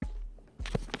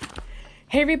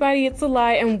Hey everybody, it's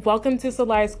Salai and welcome to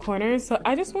Salai's Corner. So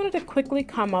I just wanted to quickly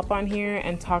come up on here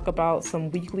and talk about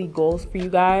some weekly goals for you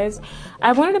guys.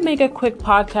 I wanted to make a quick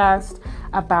podcast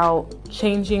about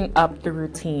changing up the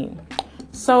routine.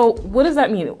 So what does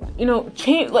that mean?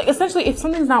 Change, like essentially if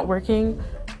something's not working,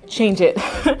 change it.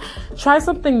 Try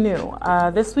something new.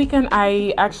 This weekend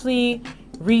I actually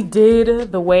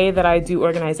redid the way that I do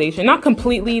organization. Not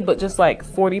completely, but just like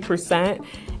 40%.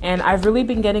 And I've really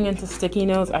been getting into sticky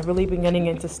notes. I've really been getting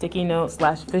into sticky notes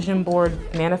 / vision board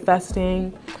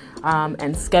manifesting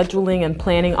and scheduling and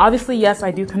planning. Obviously, yes,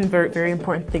 I do convert very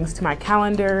important things to my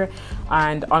calendar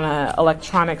and on an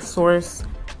electronic source.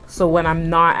 So when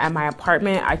I'm not at my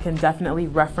apartment, I can definitely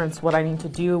reference what I need to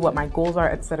do, what my goals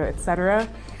are, etc., etc.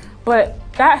 But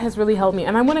that has really helped me.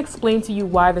 And I want to explain to you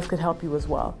why this could help you as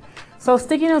well. So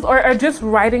sticky notes or just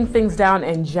writing things down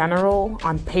in general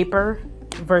on paper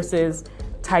versus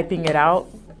typing it out.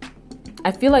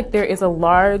 I feel like there is a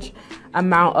large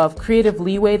amount of creative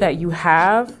leeway that you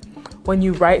have when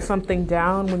you write something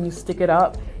down, when you stick it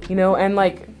up, and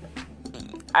like,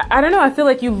 I don't know, I feel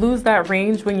like you lose that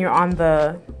range when you're on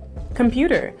the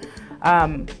computer.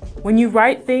 When you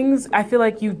write things, I feel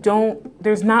like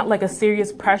there's not like a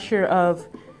serious pressure of,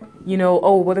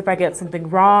 oh, what if I get something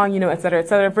wrong, et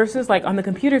cetera, versus like on the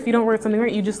computer, if you don't write something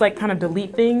right, you just like kind of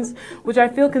delete things, which I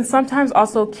feel can sometimes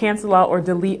also cancel out or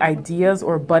delete ideas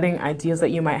or budding ideas that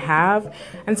you might have.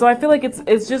 And so I feel like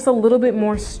it's just a little bit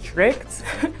more strict.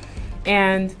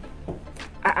 And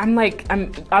I'm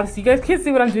obviously you guys can't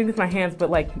see what I'm doing with my hands,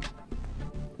 but like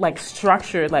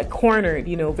structured, like cornered,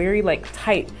 very like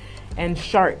tight and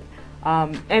sharp.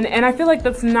 And I feel like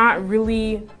that's not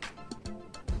really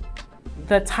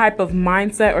the type of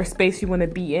mindset or space you want to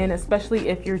be in, especially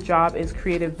if your job is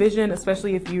creative vision,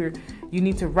 especially if you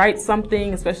need to write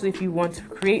something, especially if you want to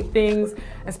create things,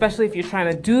 especially if you're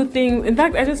trying to do things. In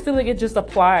fact, I just feel like it just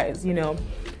applies,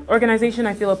 Organization,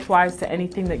 I feel, applies to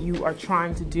anything that you are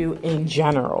trying to do in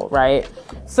general, right?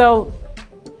 So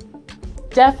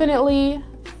definitely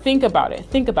think about it.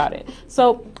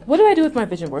 So what do I do with my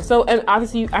vision board? So, and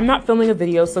obviously I'm not filming a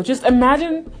video, so just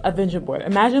imagine a vision board.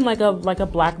 Imagine like a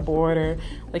blackboard or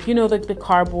like, like the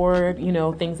cardboard,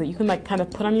 things that you can like kind of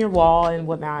put on your wall and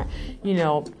whatnot.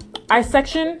 I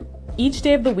section each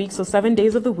day of the week, so 7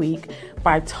 days of the week,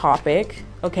 by topic.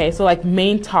 Okay, so like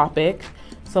main topic.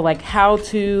 So like how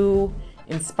to,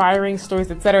 inspiring stories,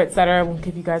 etc., etc. I won't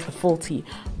give you guys the full tea,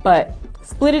 but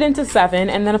split it into 7.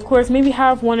 And then of course, maybe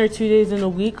have 1 or 2 days in a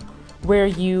week where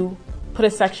you put a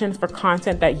section for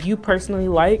content that you personally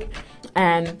like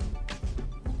and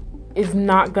is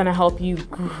not going to help you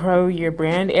grow your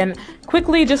brand. And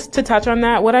quickly, just to touch on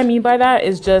that, what I mean by that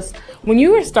is just when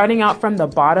you are starting out from the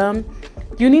bottom,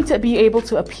 you need to be able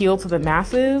to appeal to the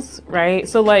masses, right?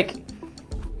 So like,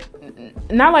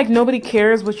 not like nobody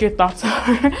cares what your thoughts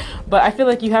are, but I feel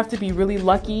like you have to be really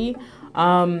lucky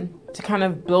to kind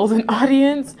of build an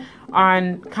audience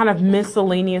on kind of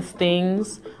miscellaneous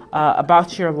things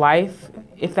about your life,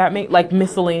 if that make like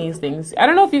miscellaneous things. I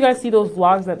don't know if you guys see those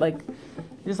vlogs that like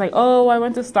just like, oh, I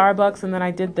went to Starbucks and then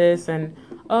I did this, and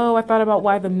oh, I thought about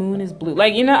why the moon is blue.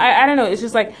 Like, I don't know. It's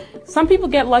just like some people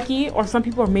get lucky, or some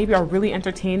people are really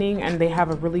entertaining and they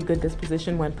have a really good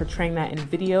disposition when portraying that in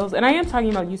videos. And I am talking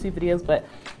about YouTube videos, but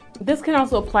this can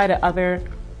also apply to other,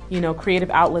 creative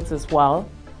outlets as well.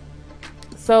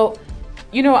 So,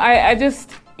 I just,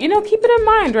 keep it in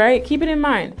mind, right? Keep it in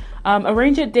mind.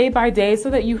 Arrange it day by day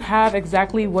so that you have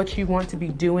exactly what you want to be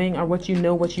doing or what you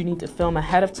need to film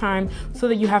ahead of time, so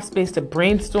that you have space to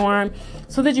brainstorm,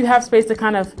 so that you have space to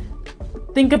kind of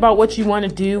think about what you want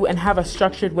to do and have a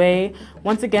structured way.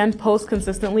 Once again, post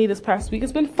consistently. This past week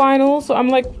has been final, so I'm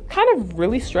like kind of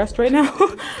really stressed right now.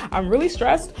 I'm really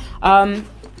stressed.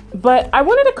 But I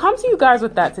wanted to come to you guys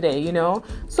with that today,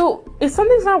 So if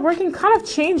something's not working, kind of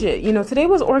change it. Today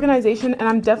was organization, and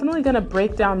I'm definitely going to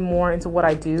break down more into what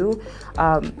I do.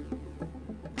 I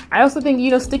also think,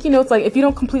 sticky notes, like if you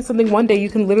don't complete something one day, you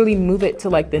can literally move it to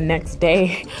like the next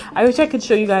day. I wish I could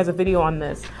show you guys a video on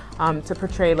this to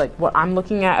portray like what I'm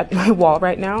looking at my wall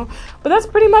right now. But that's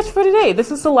pretty much for today. This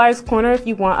is Salai's Corner. If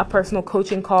you want a personal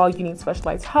coaching call, you need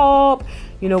specialized help,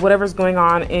 whatever's going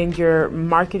on in your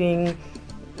marketing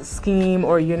scheme,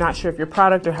 or you're not sure if your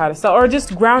product or how to sell, or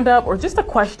just ground up, or just a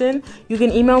question, you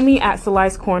can email me at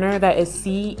Salai's Corner. That is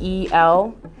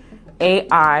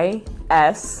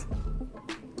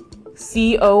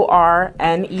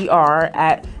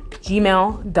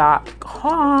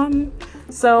CELAISCORNER@gmail.com.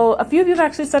 So a few of you have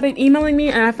actually started emailing me,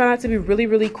 and I found that to be really,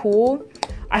 really cool.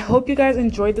 I hope you guys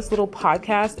enjoyed this little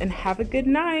podcast, and have a good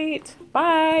night.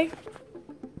 Bye.